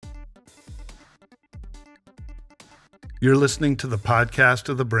You're listening to the podcast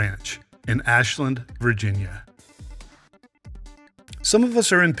of The Branch in Ashland, Virginia. Some of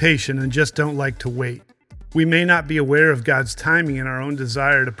us are impatient and just don't like to wait. We may not be aware of God's timing and our own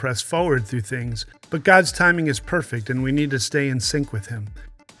desire to press forward through things, but God's timing is perfect and we need to stay in sync with Him.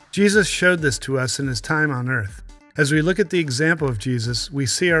 Jesus showed this to us in His time on earth. As we look at the example of Jesus, we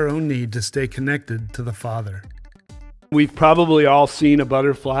see our own need to stay connected to the Father. We've probably all seen a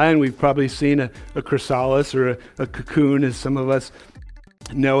butterfly, and we've probably seen a chrysalis or a cocoon, as some of us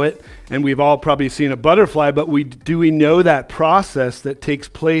know it. And we've all probably seen a butterfly, but do we know that process that takes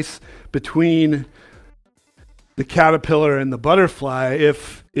place between the caterpillar and the butterfly?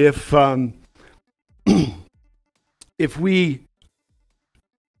 If we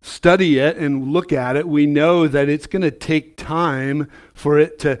study it and look at it, we know that it's going to take time for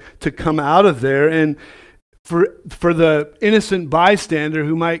it to come out of there. And for the innocent bystander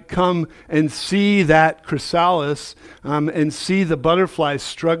who might come and see that chrysalis and see the butterfly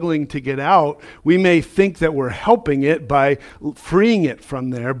struggling to get out, we may think that we're helping it by freeing it from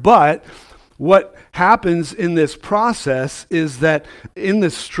there. But what happens in this process is that in the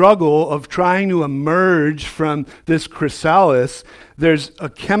struggle of trying to emerge from this chrysalis, there's a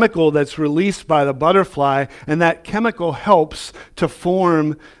chemical that's released by the butterfly, and that chemical helps to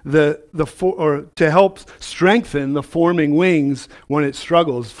form to help strengthen the forming wings when it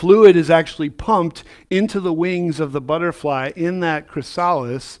struggles. Fluid is actually pumped into the wings of the butterfly in that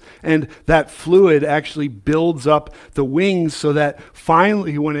chrysalis, and that fluid actually builds up the wings so that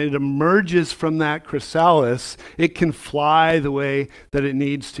finally, when it emerges from that chrysalis, it can fly the way that it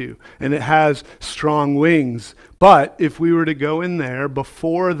needs to, and it has strong wings. But if we were to go in there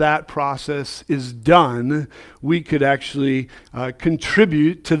before that process is done, we could actually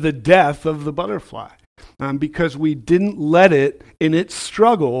contribute to the death of the butterfly because we didn't let it, in its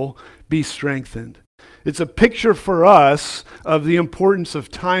struggle, be strengthened. It's a picture for us of the importance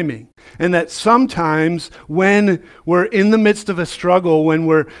of timing, and that sometimes when we're in the midst of a struggle, when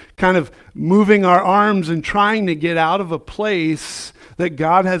we're kind of moving our arms and trying to get out of a place, that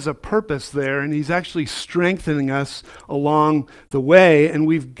God has a purpose there, and He's actually strengthening us along the way, and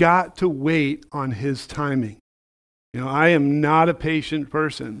we've got to wait on His timing. You know, I am not a patient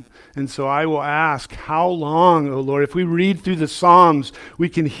person, and so I will ask, how long, O Lord? If we read through the Psalms, we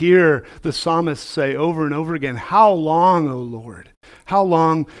can hear the psalmist say over and over again, how long, O Lord? How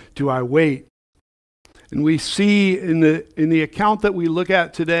long do I wait? And we see in the account that we look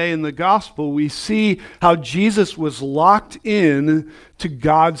at today in the gospel, we see how Jesus was locked in to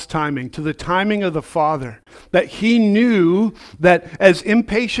God's timing, to the timing of the Father. That He knew that as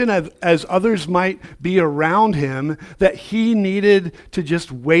impatient as others might be around Him, that He needed to just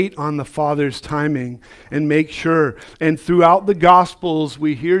wait on the Father's timing and make sure. And throughout the Gospels,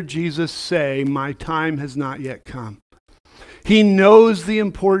 we hear Jesus say, "My time has not yet come." He knows the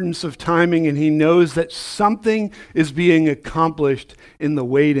importance of timing, and He knows that something is being accomplished in the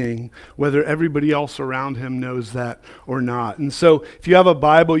waiting, whether everybody else around Him knows that or not. And so if you have a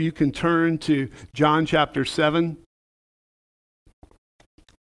Bible, you can turn to John chapter 7.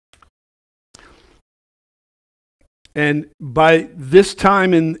 And by this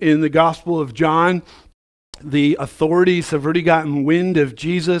time in the Gospel of John, the authorities have already gotten wind of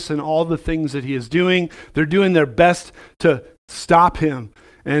Jesus and all the things that He is doing. They're doing their best to stop Him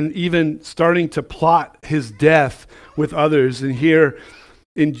and even starting to plot His death with others. And here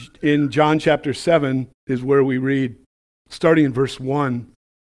in John chapter 7 is where we read, starting in verse 1.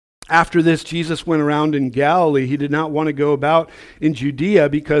 After this, Jesus went around in Galilee. He did not want to go about in Judea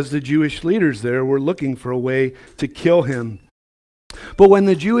because the Jewish leaders there were looking for a way to kill Him. But when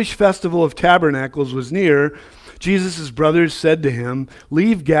the Jewish festival of tabernacles was near, Jesus' brothers said to Him,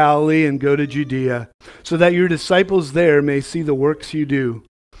 "Leave Galilee and go to Judea, so that your disciples there may see the works you do.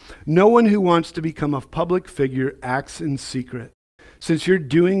 No one who wants to become a public figure acts in secret. Since you're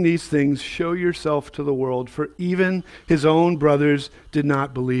doing these things, show yourself to the world, for even His own brothers did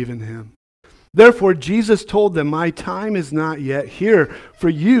not believe in Him." Therefore Jesus told them, "My time is not yet here. For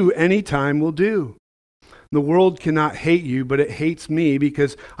you, any time will do. The world cannot hate you, but it hates me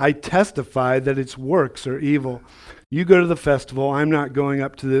because I testify that its works are evil. You go to the festival. I'm not going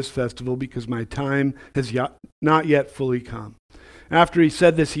up to this festival because my time has not yet fully come." After He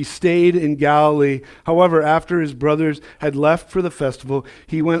said this, He stayed in Galilee. However, after His brothers had left for the festival,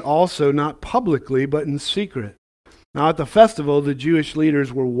 He went also, not publicly, but in secret. Now at the festival, the Jewish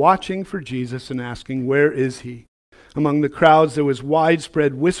leaders were watching for Jesus and asking, "Where is He?" Among the crowds, there was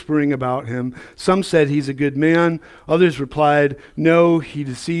widespread whispering about Him. Some said, "He's a good man." Others replied, "No, he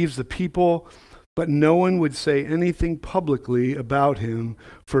deceives the people." But no one would say anything publicly about Him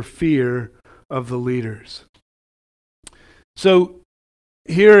for fear of the leaders. So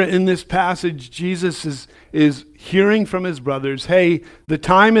here in this passage, Jesus is hearing from his brothers, hey, the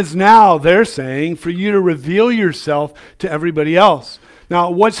time is now, they're saying, for you to reveal yourself to everybody else.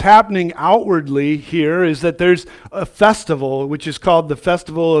 Now, what's happening outwardly here is that there's a festival, which is called the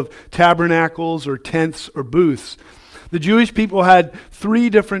Festival of Tabernacles or Tents or Booths. The Jewish people had 3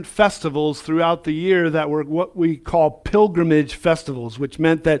 different festivals throughout the year that were what we call pilgrimage festivals, which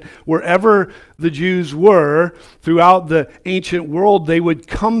meant that wherever the Jews were throughout the ancient world, they would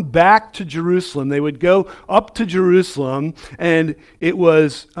come back to Jerusalem. They would go up to Jerusalem, and it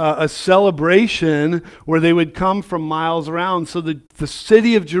was a celebration where they would come from miles around. So the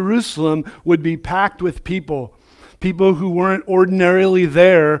city of Jerusalem would be packed with people. People who weren't ordinarily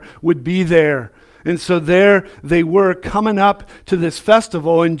there would be there. And so there they were coming up to this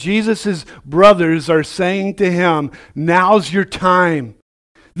festival, and Jesus' brothers are saying to him, now's your time.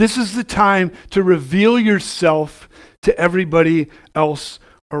 This is the time to reveal yourself to everybody else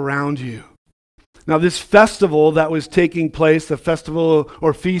around you. Now, this festival that was taking place, the festival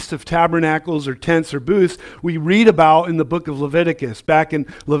or Feast of Tabernacles or Tents or Booths, we read about in the book of Leviticus. Back in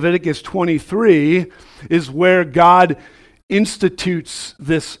Leviticus 23 is where God institutes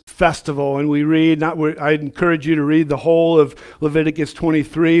this festival, and we read, I encourage you to read the whole of Leviticus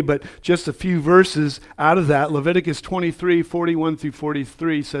 23, but just a few verses out of that. Leviticus 23, 41 through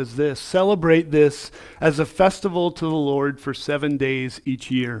 43 says this, celebrate this as a festival to the Lord for 7 days each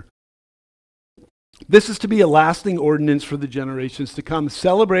year. This is to be a lasting ordinance for the generations to come,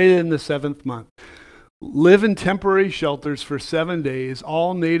 celebrated in the 7th month. Live in temporary shelters for 7 days.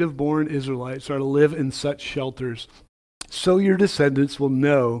 All native-born Israelites are to live in such shelters. So your descendants will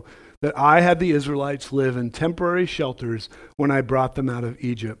know that I had the Israelites live in temporary shelters when I brought them out of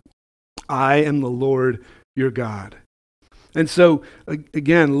Egypt. I am the Lord your God. And so,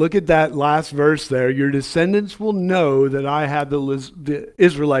 again, look at that last verse there. Your descendants will know that I had the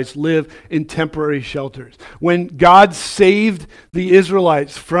Israelites live in temporary shelters. When God saved the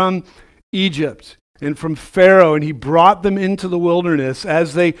Israelites from Egypt and from Pharaoh, and he brought them into the wilderness,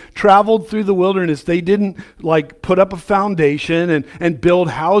 as they traveled through the wilderness, they didn't put up a foundation and build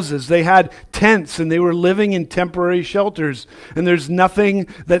houses. They had tents, and they were living in temporary shelters. And there's nothing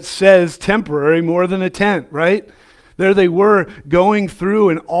that says temporary more than a tent, right? There they were going through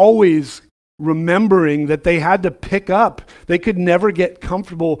and always remembering that they had to pick up. They could never get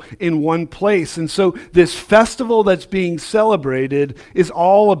comfortable in one place. And so this festival that's being celebrated is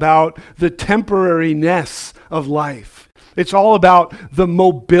all about the temporariness of life. It's all about the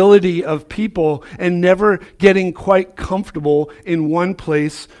mobility of people and never getting quite comfortable in one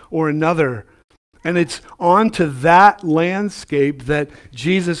place or another. And it's onto that landscape that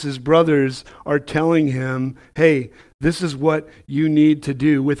Jesus' brothers are telling him, hey, this is what you need to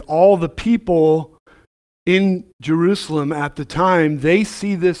do. With all the people in Jerusalem at the time, they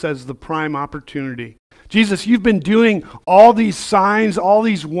see this as the prime opportunity. Jesus, you've been doing all these signs, all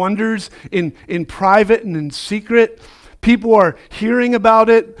these wonders in private and in secret. People are hearing about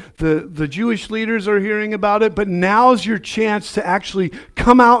it. The Jewish leaders are hearing about it. But now's your chance to actually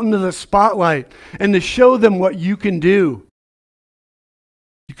come out into the spotlight and to show them what you can do.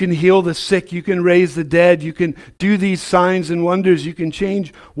 You can heal the sick. You can raise the dead. You can do these signs and wonders. You can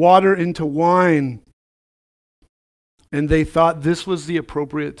change water into wine. And they thought this was the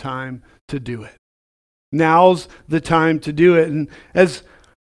appropriate time to do it. Now's the time to do it. And as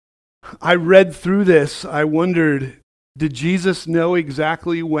I read through this, I wondered, did Jesus know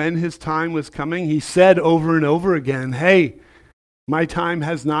exactly when his time was coming? He said over and over again, hey, my time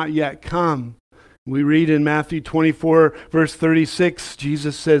has not yet come. We read in Matthew 24, verse 36,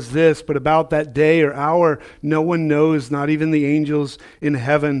 Jesus says this, but about that day or hour, no one knows, not even the angels in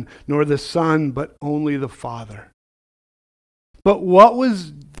heaven, nor the Son, but only the Father. But what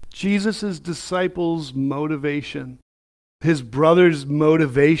was Jesus' disciples' motivation? His brother's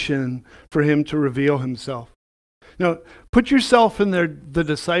motivation for him to reveal himself? Now, put yourself in the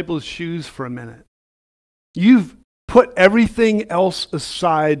disciples' shoes for a minute. You've put everything else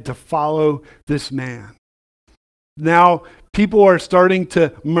aside to follow this man. Now, people are starting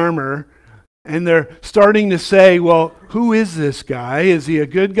to murmur, and they're starting to say, well, who is this guy? Is he a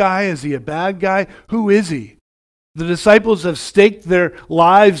good guy? Is he a bad guy? Who is he? The disciples have staked their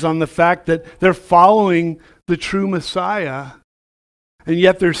lives on the fact that they're following the true Messiah, and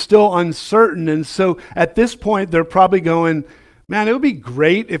yet they're still uncertain. And so at this point, they're probably going, man, it would be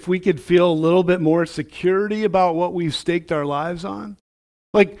great if we could feel a little bit more security about what we've staked our lives on.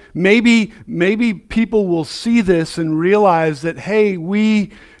 Like maybe people will see this and realize that, hey,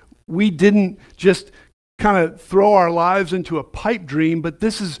 we didn't just kind of throw our lives into a pipe dream, but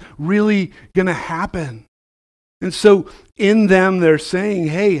this is really going to happen. And so in them, they're saying,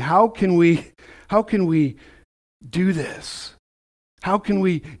 hey, how can we do this? How can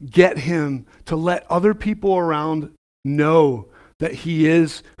we get him to let other people around know that he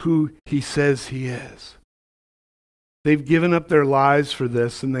is who he says he is? They've given up their lives for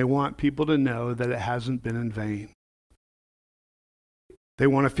this, and they want people to know that it hasn't been in vain. They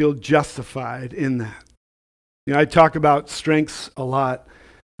want to feel justified in that. You know, I talk about strengths a lot,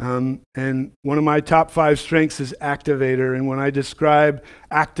 and one of my top 5 strengths is activator. And when I describe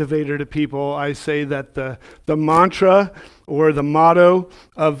activator to people, I say that the mantra or the motto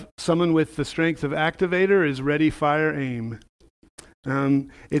of someone with the strength of activator is ready, fire, aim.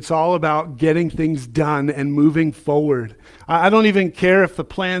 It's all about getting things done and moving forward. I don't even care if the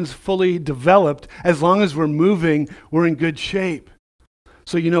plan's fully developed. As long as we're moving, we're in good shape.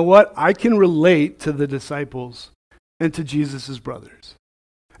 So you know what? I can relate to the disciples and to Jesus' brothers.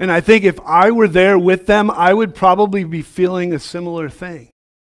 And I think if I were there with them, I would probably be feeling a similar thing.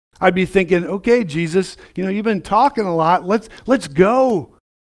 I'd be thinking, okay, Jesus, you know, you've been talking a lot. Let's go.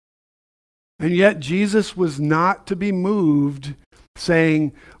 And yet Jesus was not to be moved,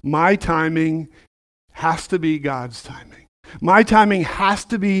 saying, my timing has to be God's timing. My timing has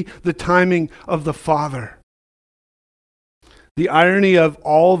to be the timing of the Father. The irony of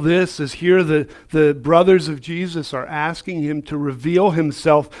all this is here the brothers of Jesus are asking him to reveal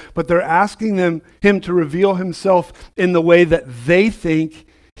himself, but they're asking him to reveal himself in the way that they think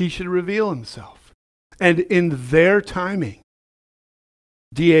he should reveal himself, and in their timing.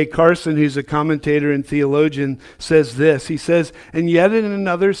 D.A. Carson, who's a commentator and theologian, says this. He says, and yet in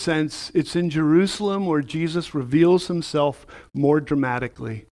another sense, it's in Jerusalem where Jesus reveals himself more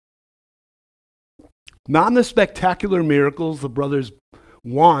dramatically. Not in the spectacular miracles the brothers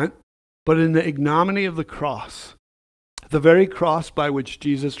want, but in the ignominy of the cross. The very cross by which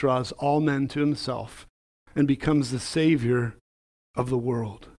Jesus draws all men to himself and becomes the Savior of the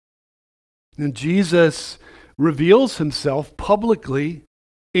world. And Jesus reveals himself publicly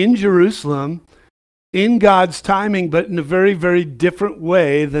in Jerusalem, in God's timing, but in a very, very different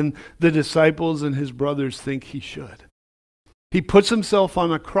way than the disciples and his brothers think he should. He puts himself on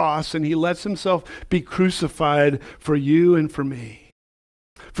a cross and he lets himself be crucified for you and for me.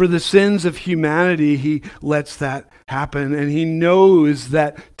 For the sins of humanity, he lets that happen, and he knows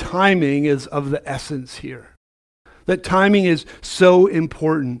that timing is of the essence here. That timing is so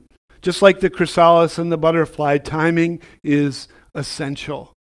important. Just like the chrysalis and the butterfly, timing is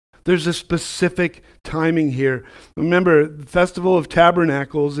essential. There's a specific timing here. Remember, the Festival of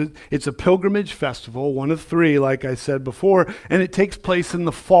Tabernacles, it's a pilgrimage festival, one of 3, like I said before, and it takes place in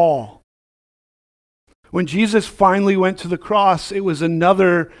the fall. When Jesus finally went to the cross, it was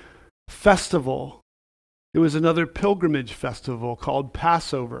another festival. It was another pilgrimage festival called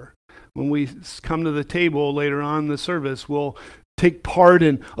Passover. When we come to the table later on in the service, we'll take part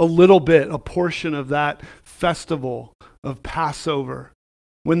in a little bit, a portion of that festival of Passover.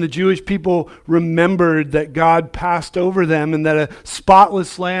 When the Jewish people remembered that God passed over them and that a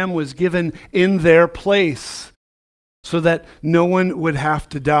spotless lamb was given in their place so that no one would have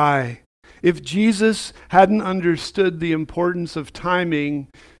to die. If Jesus hadn't understood the importance of timing,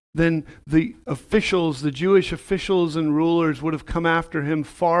 then the officials, the Jewish officials and rulers would have come after him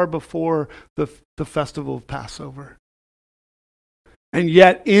far before the festival of Passover. And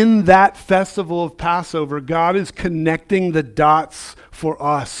yet in that festival of Passover, God is connecting the dots for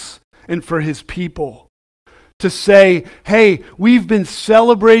us and for his people to say, hey, we've been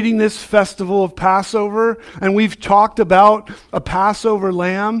celebrating this festival of Passover, and we've talked about a Passover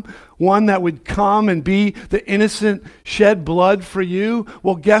lamb, one that would come and be the innocent shed blood for you.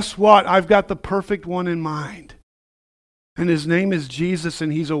 Well, guess what? I've got the perfect one in mind. And his name is Jesus,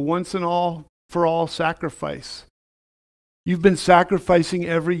 and he's a once and all for all sacrifice. You've been sacrificing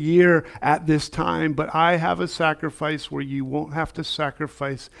every year at this time, but I have a sacrifice where you won't have to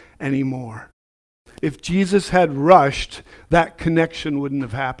sacrifice anymore. If Jesus had rushed, that connection wouldn't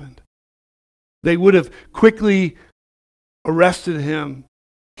have happened. They would have quickly arrested him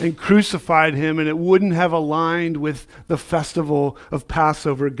and crucified him, and it wouldn't have aligned with the festival of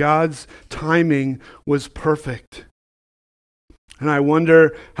Passover. God's timing was perfect. And I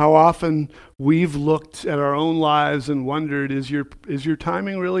wonder how often we've looked at our own lives and wondered, is your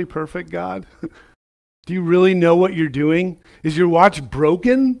timing really perfect, God? Do you really know what you're doing? Is your watch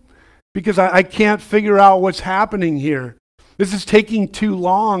broken? Because I can't figure out what's happening here. This is taking too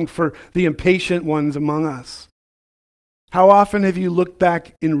long for the impatient ones among us. How often have you looked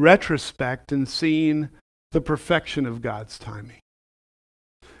back in retrospect and seen the perfection of God's timing?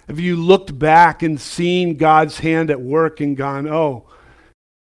 Have you looked back and seen God's hand at work and gone, oh,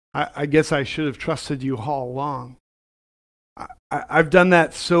 I guess I should have trusted you all along. I've done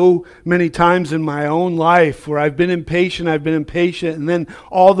that so many times in my own life where I've been impatient, and then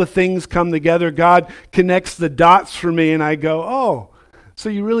all the things come together. God connects the dots for me, and I go, oh, so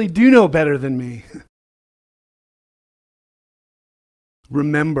you really do know better than me.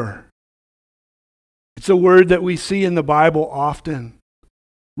 Remember. It's a word that we see in the Bible often.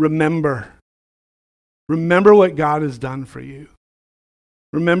 Remember. Remember what God has done for you.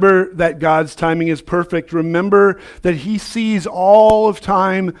 Remember that God's timing is perfect. Remember that He sees all of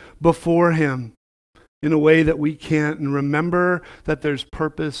time before Him in a way that we can't. And remember that there's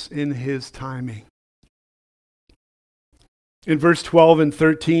purpose in His timing. In verse 12 and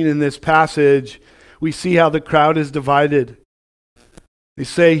 13 in this passage, we see how the crowd is divided. They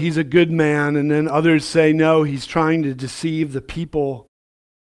say he's a good man, and then others say, no, he's trying to deceive the people.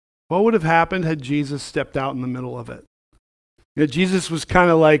 What would have happened had Jesus stepped out in the middle of it? You know, Jesus was kind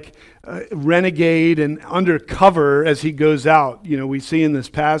of like a renegade and undercover as he goes out. You know, we see in this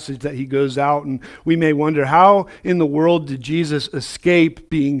passage that he goes out, and we may wonder, how in the world did Jesus escape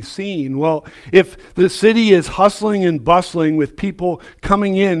being seen? Well, if the city is hustling and bustling with people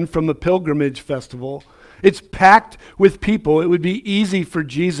coming in from a pilgrimage festival, it's packed with people, it would be easy for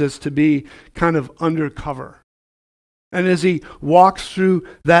Jesus to be kind of undercover. And as he walks through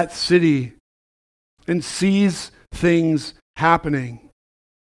that city and sees things happening,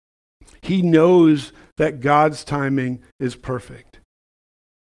 he knows that God's timing is perfect.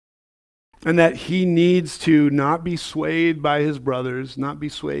 And that he needs to not be swayed by his brothers, not be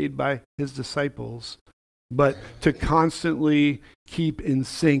swayed by his disciples, but to constantly keep in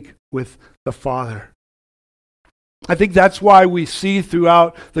sync with the Father. I think that's why we see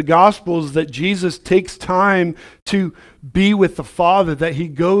throughout the Gospels that Jesus takes time to be with the Father, that he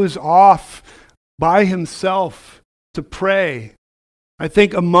goes off by himself to pray. I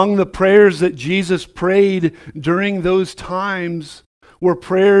think among the prayers that Jesus prayed during those times were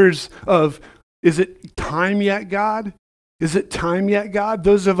prayers of, is it time yet, God? Is it time yet, God?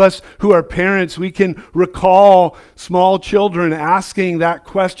 Those of us who are parents, we can recall small children asking that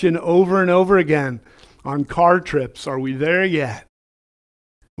question over and over again. On car trips, are we there yet?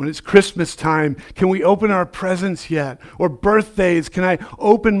 When it's Christmas time, can we open our presents yet? Or birthdays, can I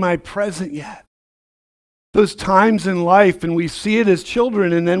open my present yet? Those times in life, and we see it as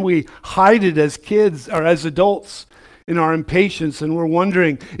children, and then we hide it as kids or as adults in our impatience, and we're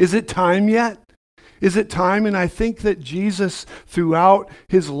wondering, is it time yet? Is it time? And I think that Jesus, throughout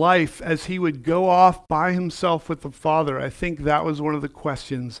his life, as he would go off by himself with the Father, I think that was one of the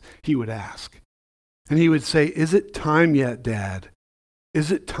questions he would ask. And he would say, is it time yet, Dad?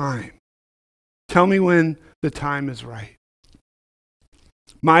 Is it time? Tell me when the time is right.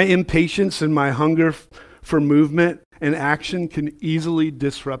 My impatience and my hunger for movement and action can easily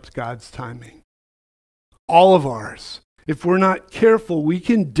disrupt God's timing. All of ours. If we're not careful, we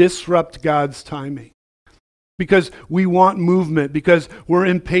can disrupt God's timing. Because we want movement, because we're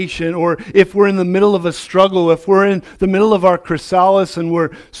impatient, or if we're in the middle of a struggle, if we're in the middle of our chrysalis and we're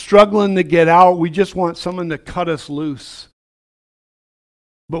struggling to get out, we just want someone to cut us loose.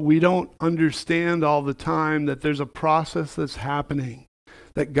 But we don't understand all the time that there's a process that's happening,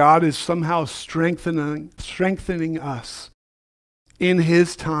 that God is somehow strengthening us in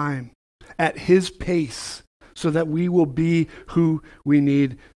his time, at his pace, so that we will be who we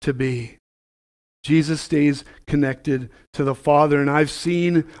need to be. Jesus stays connected to the Father, and I've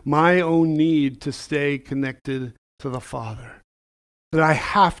seen my own need to stay connected to the Father. That I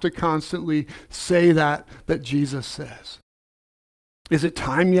have to constantly say that Jesus says. Is it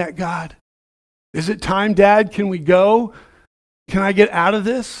time yet, God? Is it time, Dad? Can we go? Can I get out of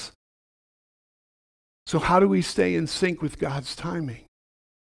this? So how do we stay in sync with God's timing?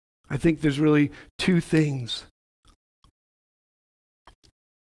 I think there's really two things.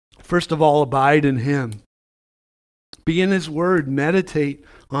 First of all, abide in him. Be in his word. Meditate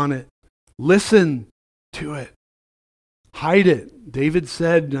on it. Listen to it. Hide it. David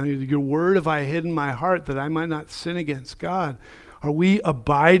said, your word have I hid in my heart that I might not sin against God. Are we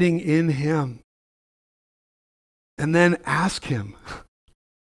abiding in him? And then ask him.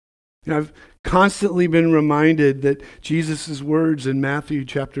 I've constantly been reminded that Jesus' words in Matthew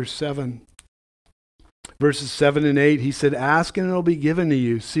chapter 7, verses 7 and 8, he said, ask and it will be given to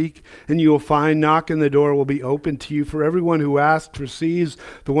you. Seek and you will find. Knock and the door will be opened to you. For everyone who asks receives.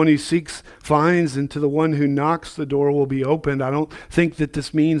 The one who seeks finds. And to the one who knocks the door will be opened. I don't think that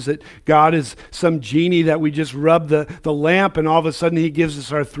this means that God is some genie that we just rub the lamp and all of a sudden he gives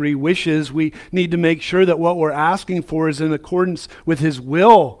us our three wishes. We need to make sure that what we're asking for is in accordance with his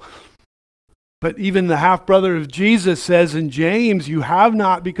will. But even the half-brother of Jesus says in James, you have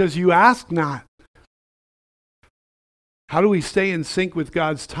not because you ask not. How do we stay in sync with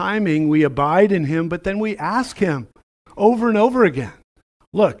God's timing? We abide in him, but then we ask him over and over again.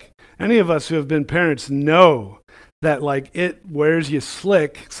 Look, any of us who have been parents know that it wears you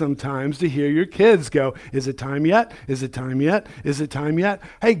slick sometimes to hear your kids go, is it time yet? Is it time yet? Is it time yet?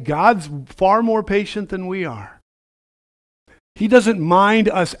 Hey, God's far more patient than we are. He doesn't mind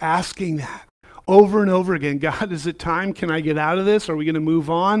us asking that over and over again. God, is it time? Can I get out of this? Are we going to move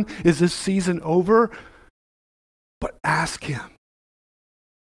on? Is this season over? But ask him.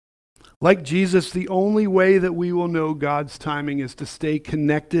 Like Jesus, the only way that we will know God's timing is to stay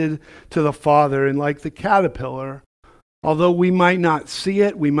connected to the Father. And like the caterpillar, although we might not see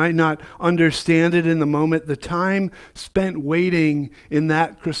it, we might not understand it in the moment, the time spent waiting in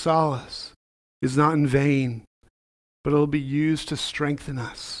that chrysalis is not in vain, but it'll be used to strengthen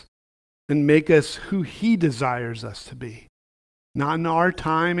us and make us who he desires us to be. Not in our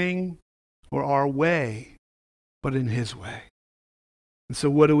timing or our way, but in his way. And so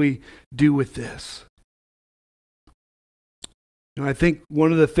what do we do with this? I think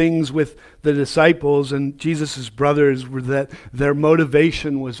one of the things with the disciples and Jesus' brothers were that their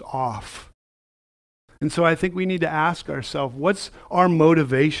motivation was off. And so I think we need to ask ourselves, what's our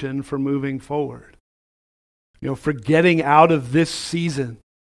motivation for moving forward? For getting out of this season.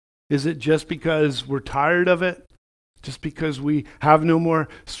 Is it just because we're tired of it? Just because we have no more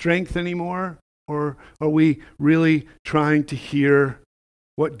strength anymore? Or are we really trying to hear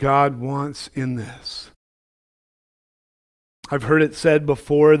what God wants in this? I've heard it said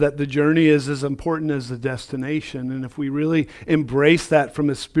before that the journey is as important as the destination. And if we really embrace that from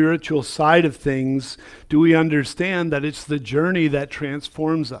a spiritual side of things, do we understand that it's the journey that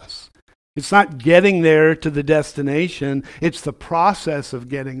transforms us? It's not getting there to the destination, it's the process of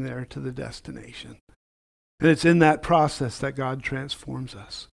getting there to the destination. And it's in that process that God transforms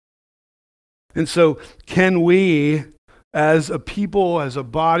us. And so can we, as a people, as a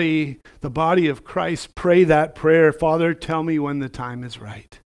body, the body of Christ, pray that prayer, Father, tell me when the time is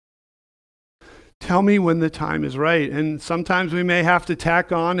right. Tell me when the time is right. And sometimes we may have to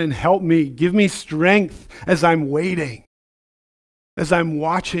tack on and help me, give me strength as I'm waiting, as I'm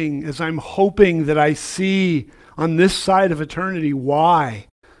watching, as I'm hoping that I see on this side of eternity why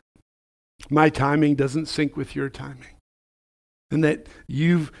my timing doesn't sync with your timing. And that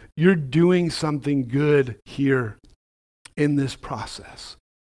you're doing something good here in this process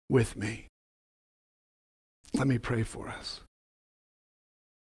with me. Let me pray for us.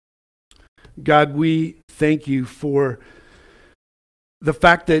 God, we thank you for the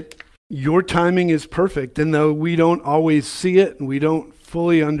fact that your timing is perfect. And though we don't always see it and we don't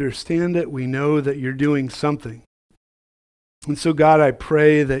fully understand it, we know that you're doing something. And so, God, I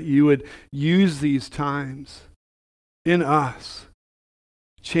pray that you would use these times in us.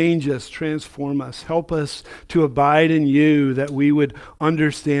 Change us, transform us, help us to abide in you, that we would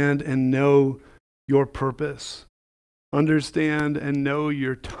understand and know your purpose, understand and know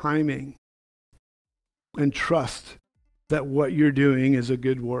your timing, and trust that what you're doing is a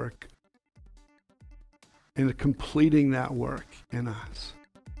good work, and completing that work in us.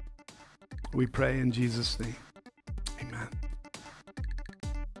 We pray in Jesus' name. Amen.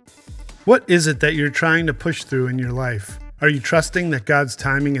 What is it that you're trying to push through in your life? Are you trusting that God's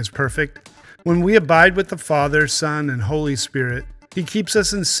timing is perfect? When we abide with the Father, Son, and Holy Spirit, He keeps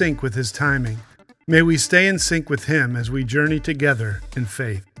us in sync with His timing. May we stay in sync with Him as we journey together in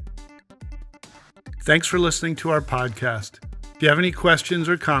faith. Thanks for listening to our podcast. If you have any questions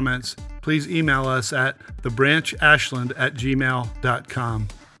or comments, please email us at thebranchashland@gmail.com.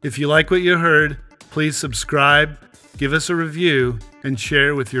 If you like what you heard, please subscribe, give us a review, and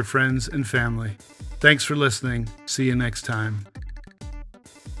share with your friends and family. Thanks for listening. See you next time.